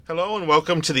Hello and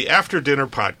welcome to the After Dinner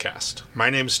Podcast. My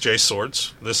name is Jay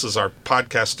Swords. This is our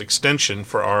podcast extension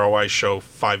for ROI Show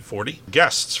 540.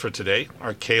 Guests for today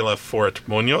are Kayla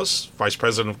Forret-Munoz, Vice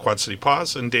President of Quad City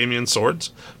Paws, and Damien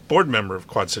Swords, Board Member of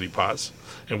Quad City Paws.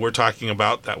 And we're talking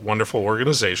about that wonderful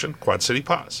organization, Quad City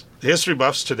Paws. The history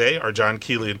buffs today are John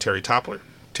Kealey and Terri Toppler.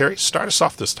 Terri, start us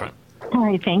off this time. All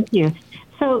right, thank you.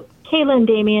 So, Kayla and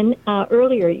Damien,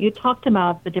 earlier you talked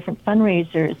about the different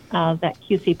fundraisers that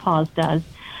QC Paws does.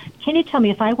 Can you tell me,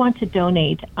 if I want to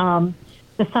donate,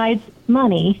 besides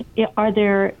money, is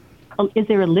there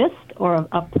a list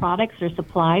of products or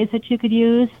supplies that you could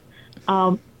use?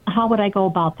 How would I go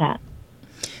about that?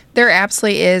 There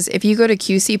absolutely is. If you go to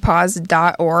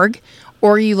qcpaws.org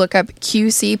or you look up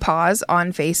QC Paws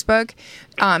on Facebook,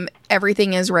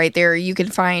 everything is right there. You can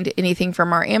find anything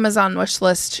from our Amazon wish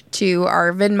list to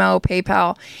our Venmo,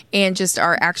 PayPal, and just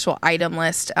our actual item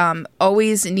list.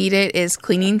 Always needed is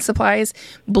cleaning supplies.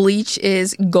 Bleach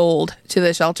is gold to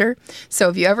the shelter. So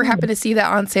if you ever happen to see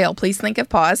that on sale, please think of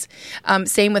Paws.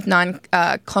 Same with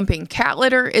non-clumping cat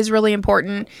litter is really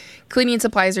important. Cleaning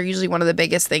supplies are usually one of the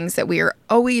biggest things that we are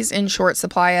always in short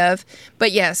supply of.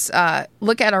 But yes,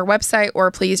 look at our website or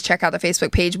please check out the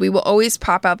Facebook page. We will always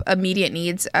pop up immediate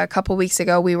needs. A couple weeks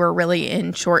ago, we were really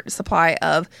in short supply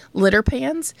of litter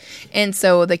pans. And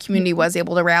so the community was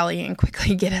able to rally and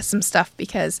quickly get us some stuff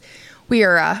because we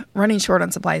are running short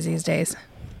on supplies these days.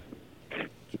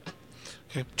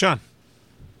 Okay, John.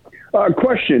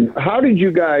 Question. How did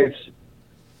you guys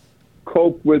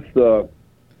cope with the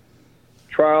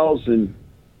trials and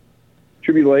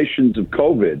tribulations of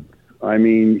COVID? I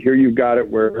mean, here you've got it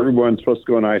where everyone's supposed to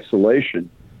go in isolation,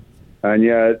 and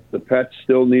yet the pets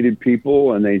still needed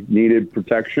people and they needed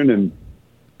protection and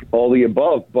all the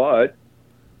above. But,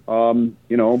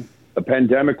 a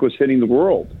pandemic was hitting the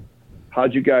world.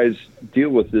 How'd you guys deal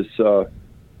with this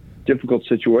difficult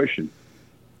situation?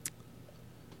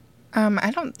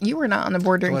 You were not on the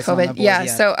board during COVID. Yeah.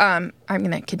 So, I'm going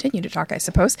to continue to talk, I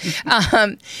suppose.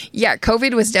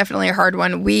 COVID was definitely a hard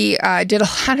one. We did a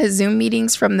lot of Zoom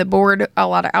meetings from the board, a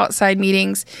lot of outside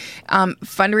meetings.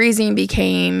 Fundraising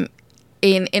became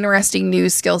an interesting new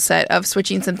skill set of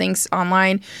switching some things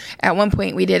online. At one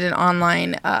point, we did an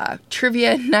online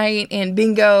trivia night and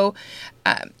bingo.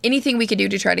 Anything we could do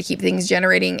to try to keep things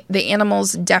generating. The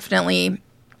animals definitely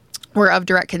were of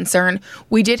direct concern.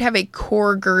 We did have a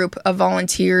core group of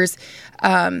volunteers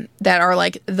that are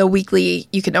like the weekly,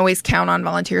 you can always count on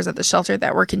volunteers at the shelter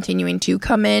that were continuing to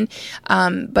come in.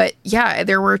 But yeah,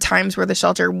 there were times where the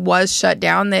shelter was shut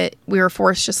down that we were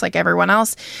forced just like everyone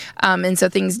else. And so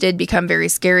things did become very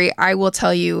scary. I will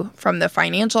tell you from the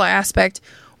financial aspect,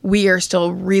 we are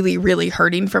still really, really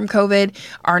hurting from COVID.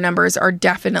 Our numbers are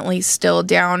definitely still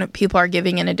down. People are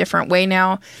giving in a different way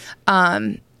now.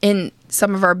 In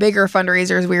some of our bigger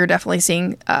fundraisers, we were definitely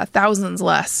seeing thousands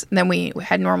less than we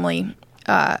had normally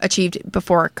achieved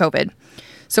before COVID.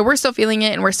 So we're still feeling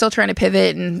it and we're still trying to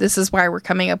pivot. And this is why we're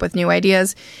coming up with new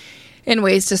ideas and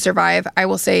ways to survive. I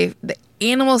will say the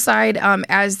animal side,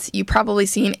 as you probably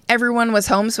seen, everyone was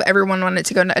home. So everyone wanted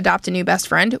to go and adopt a new best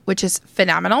friend, which is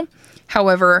phenomenal.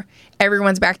 However,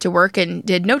 everyone's back to work and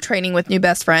did no training with new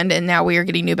best friend. And now we are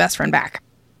getting new best friend back.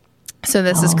 So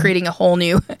this is creating a whole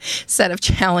new set of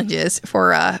challenges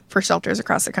for shelters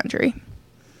across the country.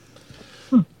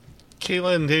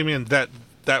 Kayla and Damien,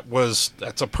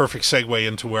 that's a perfect segue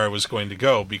into where I was going to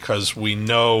go, because we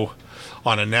know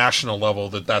on a national level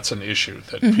that that's an issue,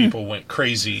 that people went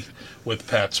crazy with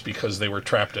pets because they were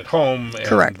trapped at home. And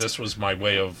Correct. This was my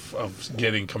way of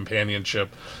getting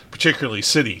companionship, particularly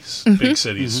cities, big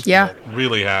cities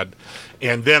really had.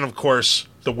 And then, of course,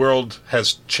 the world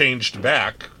has changed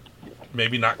back.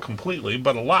 Maybe not completely,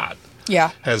 but a lot.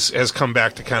 Yeah. Has come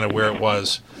back to kind of where it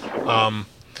was.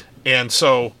 And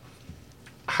so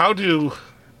how do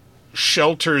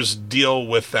shelters deal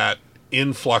with that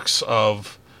influx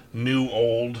of new,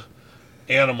 old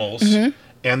animals?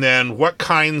 And then what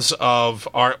kinds of,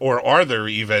 are there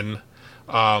even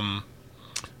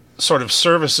sort of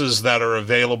services that are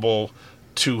available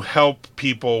to help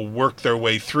people work their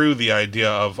way through the idea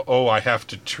of, I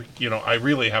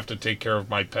really have to take care of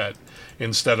my pet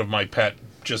instead of my pet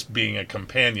just being a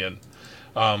companion.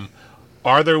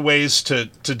 Are there ways to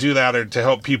do that, or to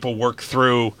help people work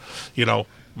through,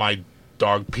 my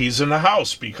dog pees in the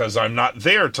house because I'm not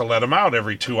there to let him out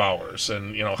every 2 hours,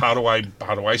 and how do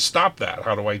I stop that?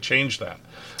 How do I change that?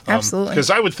 Absolutely.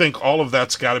 Because I would think all of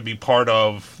that's got to be part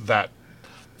of that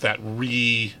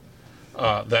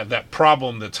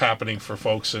problem that's happening for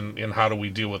folks in how do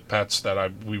we deal with pets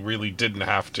that we really didn't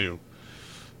have to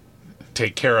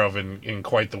take care of in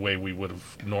quite the way we would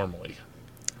have normally.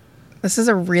 This is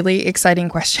a really exciting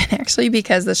question, actually,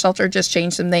 because the shelter just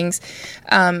changed some things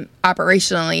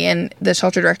operationally, and the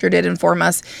shelter director did inform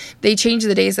us. They changed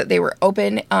the days that they were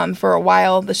open. For a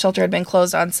while, the shelter had been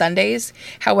closed on Sundays.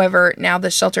 However, now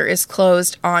the shelter is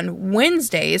closed on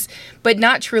Wednesdays, but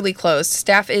not truly closed.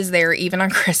 Staff is there even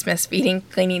on Christmas, feeding,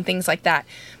 cleaning, things like that.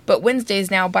 But Wednesdays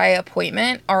now, by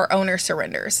appointment, our owner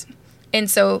surrenders. And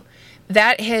so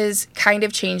that has kind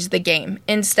of changed the game.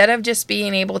 Instead of just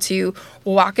being able to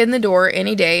walk in the door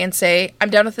any day and say, I'm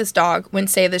done with this dog, when,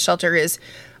 say, the shelter is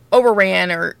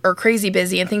overran or crazy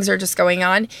busy and things are just going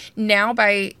on, now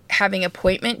by having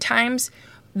appointment times,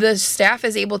 the staff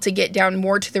is able to get down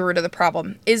more to the root of the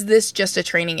problem. Is this just a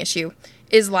training issue?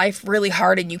 Is life really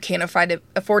hard and you can't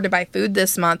afford to buy food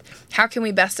this month? How can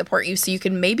we best support you so you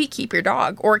can maybe keep your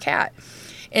dog or cat?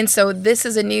 And so this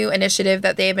is a new initiative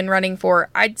that they have been running for,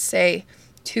 I'd say,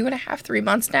 2.5, 3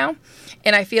 months now.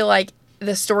 And I feel like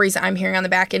the stories I'm hearing on the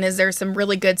back end is there's some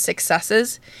really good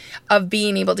successes of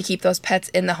being able to keep those pets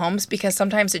in the homes, because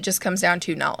sometimes it just comes down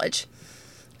to knowledge.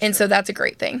 And so that's a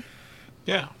great thing.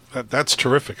 Yeah, that's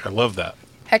terrific. I love that.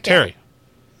 Heck yeah. Terri.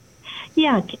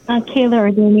 Yeah, Kayla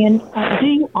or Damien, do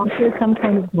you offer some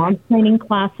kind of dog training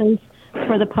classes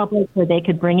for the public where they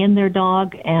could bring in their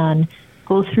dog and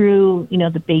go through,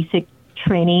 the basic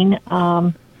training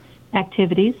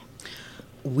activities?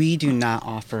 We do not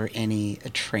offer any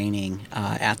training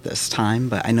at this time,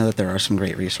 but I know that there are some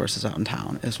great resources out in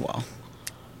town as well.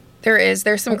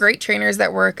 There's some great trainers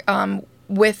that work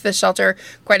with the shelter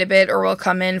quite a bit, or will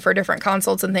come in for different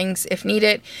consults and things if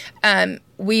needed.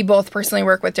 We both personally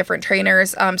work with different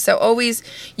trainers. So always,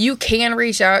 you can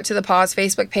reach out to the Paws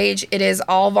Facebook page. It is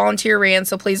all volunteer ran,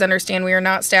 so please understand we are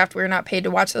not staffed. We are not paid to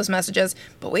watch those messages,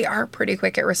 but we are pretty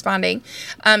quick at responding.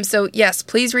 So yes,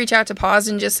 please reach out to Paws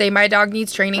and just say, my dog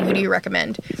needs training. Who do you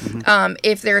recommend?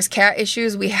 If there's cat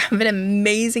issues, we have an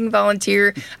amazing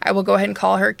volunteer. I will go ahead and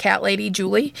call her Cat Lady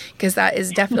Julie, because that is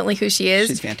definitely who she is.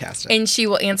 She's fantastic. And she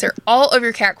will answer all of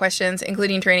your cat questions,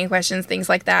 including training questions, things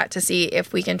like that, to see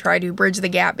if we can try to bridge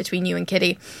the gap between you and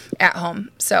Kitty at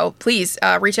home. So please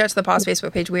reach out to the Paws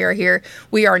Facebook page. We are here.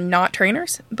 We are not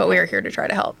trainers, but we are here to try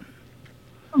to help.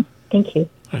 Thank you.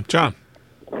 John.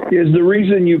 Is the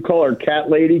reason you call her Cat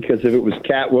Lady because if it was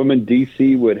Catwoman,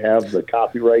 DC would have the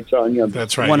copyrights on you?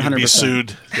 That's right. 100%. You'd be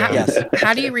sued. Yes.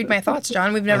 How do you read my thoughts,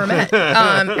 John? We've never met.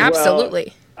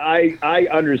 Absolutely. Well, I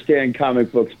understand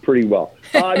comic books pretty well.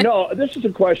 No, this is a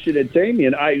question at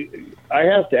Damien. I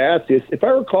have to ask this. If I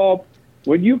recall,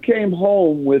 when you came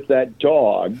home with that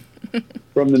dog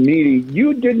from the meeting,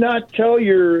 you did not tell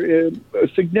your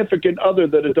significant other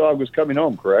that a dog was coming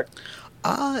home, correct?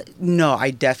 No, I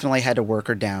definitely had to work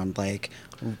her down.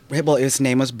 Well, his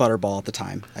name was Butterball at the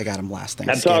time. I got him last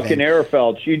Thanksgiving. I'm talking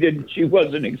Arafelt. She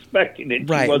wasn't expecting it.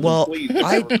 Right. She wasn't well, pleased,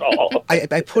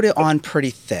 I put it on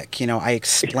pretty thick. I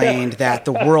explained that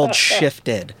the world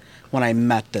shifted when I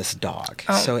met this dog.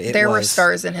 Oh, so there were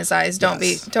stars in his eyes. Don't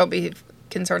be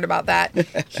concerned about that.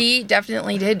 He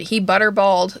definitely did. He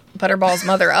Butterball's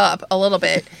mother up a little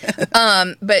bit.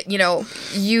 But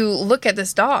you look at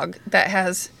this dog that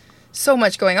has so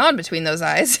much going on between those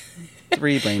eyes.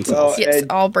 3 brain cells. Yes,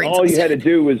 all brain cells. All you had to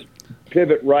do was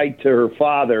pivot right to her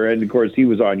father, and of course he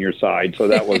was on your side, so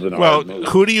that wasn't well,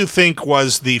 who do you think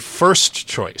was the first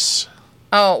choice?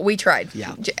 Oh, we tried.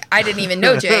 Yeah. I didn't even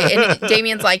know Jay. And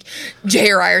Damien's like,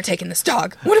 Jay or I are taking this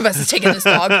dog. One of us is taking this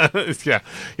dog.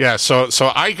 Yeah. So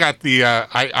I got the.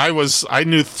 I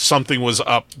knew something was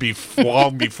up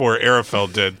long before Arafel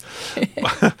did.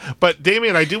 But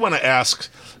Damien, I do want to ask.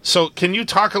 So can you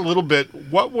talk a little bit?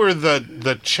 What were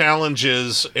the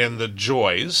challenges and the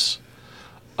joys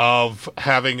of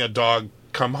having a dog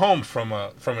come home from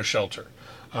a shelter?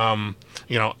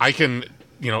 I can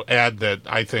add that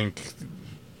I think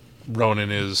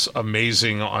Ronan is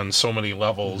amazing on so many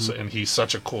levels, and he's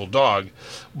such a cool dog.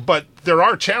 But there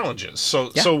are challenges.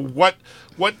 So what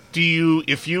do you,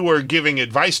 if you were giving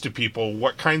advice to people,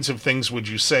 what kinds of things would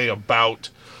you say about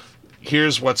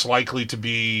here's what's likely to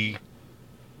be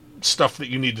stuff that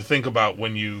you need to think about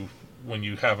when you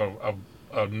have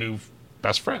a new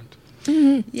best friend?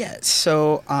 Mm-hmm. Yeah,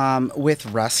 so with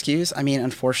rescues,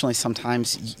 unfortunately,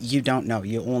 sometimes you don't know.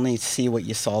 You only see what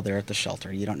you saw there at the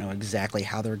shelter. You don't know exactly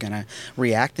how they're going to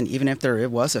react. And even if there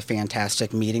was a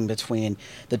fantastic meeting between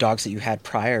the dogs that you had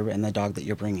prior and the dog that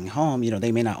you're bringing home,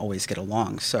 they may not always get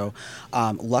along. So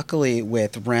luckily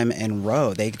with Rem and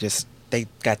Ro, they just they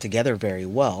got together very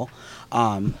well.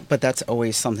 But that's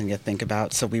always something to think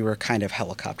about. So we were kind of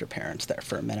helicopter parents there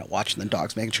for a minute, watching the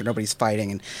dogs, making sure nobody's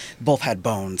fighting, and both had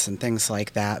bones and things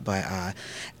like that. But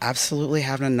absolutely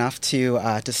having enough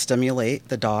to stimulate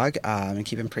the dog and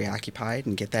keep him preoccupied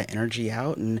and get that energy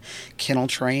out, and kennel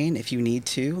train if you need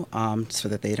to, so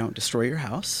that they don't destroy your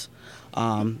house.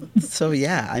 So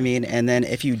yeah, I mean, and then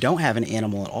if you don't have an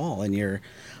animal at all and you're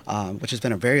which has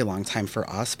been a very long time for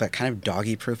us, but kind of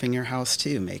doggy proofing your house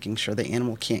too, making sure the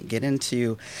animal can't get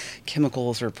into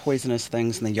chemicals or poisonous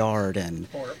things in the yard, and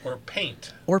or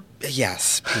paint. Or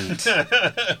yes, paint.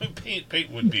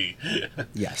 paint would be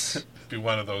yes, be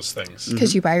one of those things.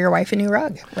 Because you buy your wife a new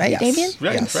rug, right, yes. Damien?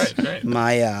 Right, yes. right.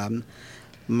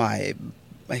 My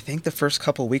I think the first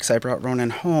couple of weeks I brought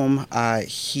Ronan home,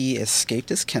 he escaped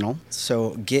his kennel. So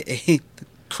get a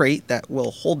crate that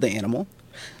will hold the animal.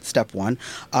 Step one.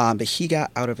 But he got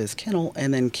out of his kennel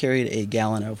and then carried a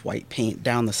gallon of white paint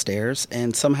down the stairs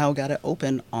and somehow got it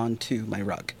open onto my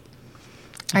rug.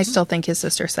 I still think his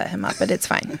sister set him up, but it's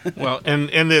fine. Well, and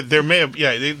there may have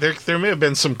there may have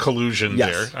been some collusion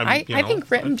yes. there. I think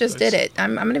Britton just did it.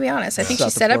 I'm going to be honest. I think she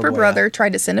set up her brother,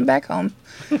 tried to send him back home.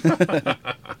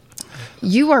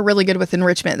 You are really good with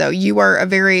enrichment, though. You are a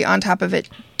very on top of it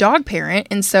dog parent,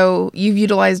 and so you've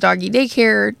utilized doggy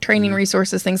daycare, training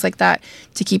resources, things like that,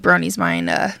 to keep Ronnie's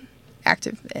mind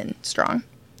active and strong.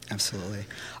 Absolutely.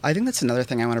 I think that's another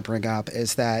thing I want to bring up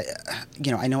is that,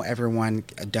 I know everyone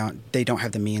don't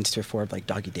have the means to afford like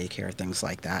doggy daycare, things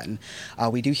like that. And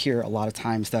we do hear a lot of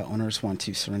times that owners want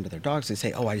to surrender their dogs. They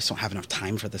say, oh, I just don't have enough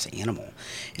time for this animal.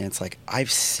 And it's like, I've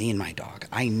seen my dog.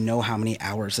 I know how many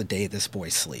hours a day this boy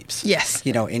sleeps. Yes.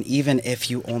 And even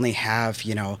if you only have,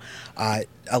 a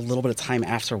little bit of time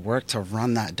after work to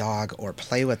run that dog or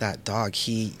play with that dog,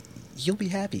 you'll be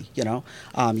happy,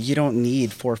 You don't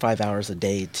need 4 or 5 hours a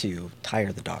day to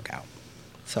tire the dog out.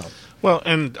 So well,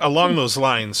 and along those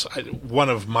lines, one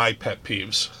of my pet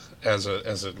peeves as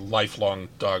a lifelong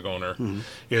dog owner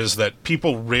is that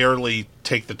people rarely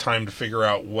take the time to figure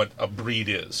out what a breed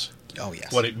is. Oh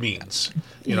yes. What it means.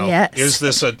 Yes. Is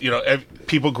this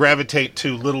people gravitate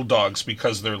to little dogs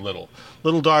because they're little.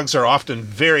 Little dogs are often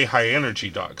very high energy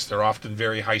dogs. They're often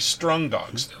very high strung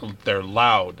dogs. They're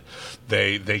loud.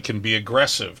 They can be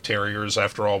aggressive. Terriers,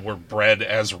 after all, were bred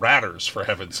as ratters, for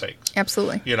heaven's sakes.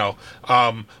 Absolutely.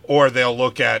 Or they'll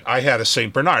look at, I had a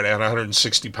St. Bernard. I had a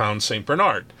 160-pound St.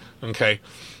 Bernard. Okay.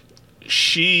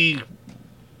 She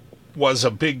was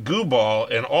a big goo ball,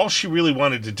 and all she really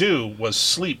wanted to do was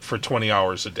sleep for 20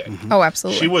 hours a day. Mm-hmm. Oh,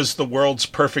 absolutely. She was the world's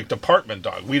perfect apartment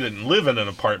dog. We didn't live in an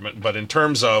apartment, but in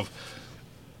terms of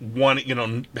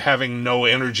having no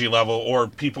energy level, or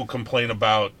people complain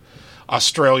about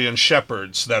Australian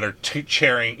Shepherds that are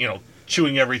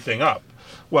chewing everything up.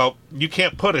 Well, you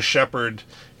can't put a Shepherd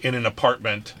in an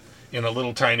apartment, in a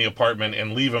little tiny apartment,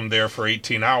 and leave him there for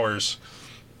 18 hours.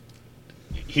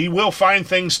 He will find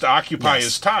things to occupy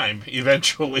his time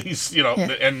eventually,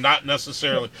 and not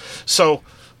necessarily. So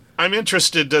I'm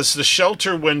interested, does the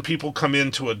shelter, when people come in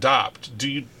to adopt,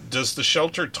 does the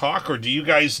shelter talk, or do you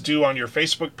guys do on your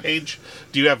Facebook page,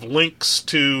 do you have links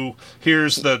to,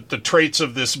 here's the traits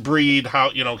of this breed, how,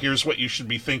 here's what you should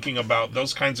be thinking about,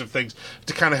 those kinds of things,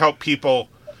 to kind of help people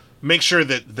make sure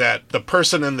that the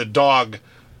person and the dog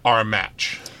are a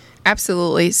match?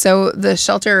 Absolutely. So the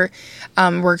shelter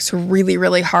works really,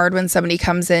 really hard when somebody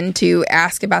comes in to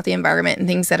ask about the environment and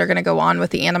things that are going to go on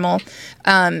with the animal.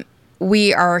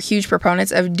 We are huge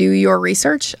proponents of do your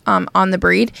research on the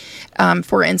breed.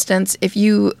 For instance, if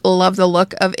you love the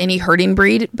look of any herding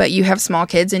breed, but you have small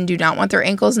kids and do not want their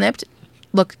ankles nipped,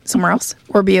 look somewhere else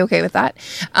or be okay with that.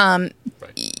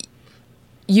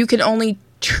 You can only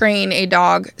train a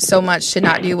dog so much to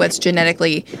not do what's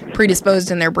genetically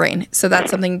predisposed in their brain. So that's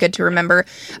something good to remember.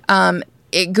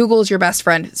 Google's your best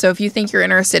friend. So if you think you're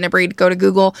interested in a breed, go to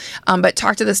Google, but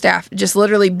talk to the staff. Just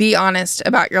literally be honest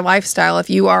about your lifestyle.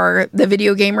 If you are the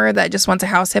video gamer that just wants a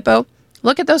house hippo,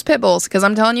 look at those pit bulls, because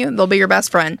I'm telling you, they'll be your best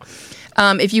friend.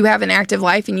 If you have an active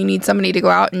life and you need somebody to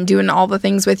go out and doing all the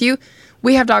things with you,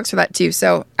 we have dogs for that too.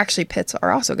 So actually pits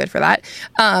are also good for that.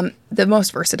 The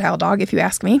most versatile dog, if you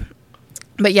ask me.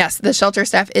 But yes, the shelter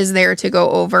staff is there to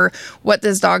go over what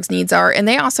this dog's needs are. And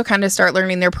they also kind of start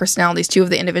learning their personalities too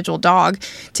of the individual dog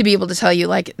to be able to tell you,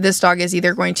 like, this dog is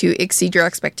either going to exceed your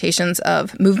expectations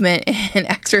of movement and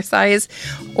exercise,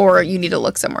 or you need to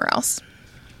look somewhere else.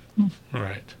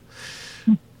 Right.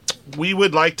 We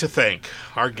would like to thank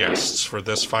our guests for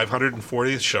this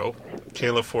 540th show,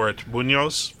 Kayla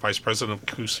Forret-Munoz, Vice President of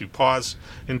QC Paws,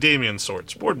 and Damien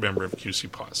Swords, Board Member of QC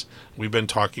Paws. We've been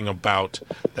talking about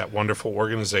that wonderful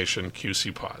organization,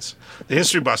 QC Paws. The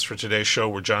history buffs for today's show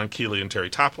were John Kealey and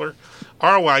Terri Toppler.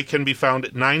 ROI can be found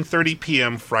at 9:30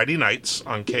 p.m. Friday nights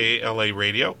on KALA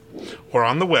Radio or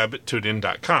on the web at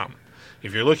tunein.com.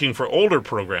 If you're looking for older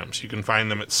programs, you can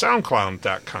find them at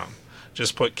soundcloud.com.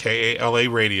 Just put KALA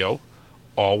Radio,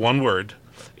 all one word,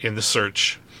 in the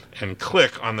search and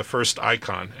click on the first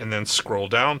icon and then scroll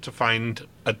down to find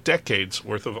a decade's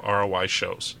worth of ROI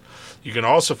shows. You can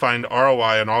also find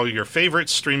ROI on all your favorite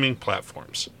streaming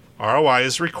platforms. ROI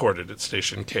is recorded at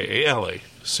station KALA,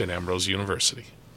 St. Ambrose University.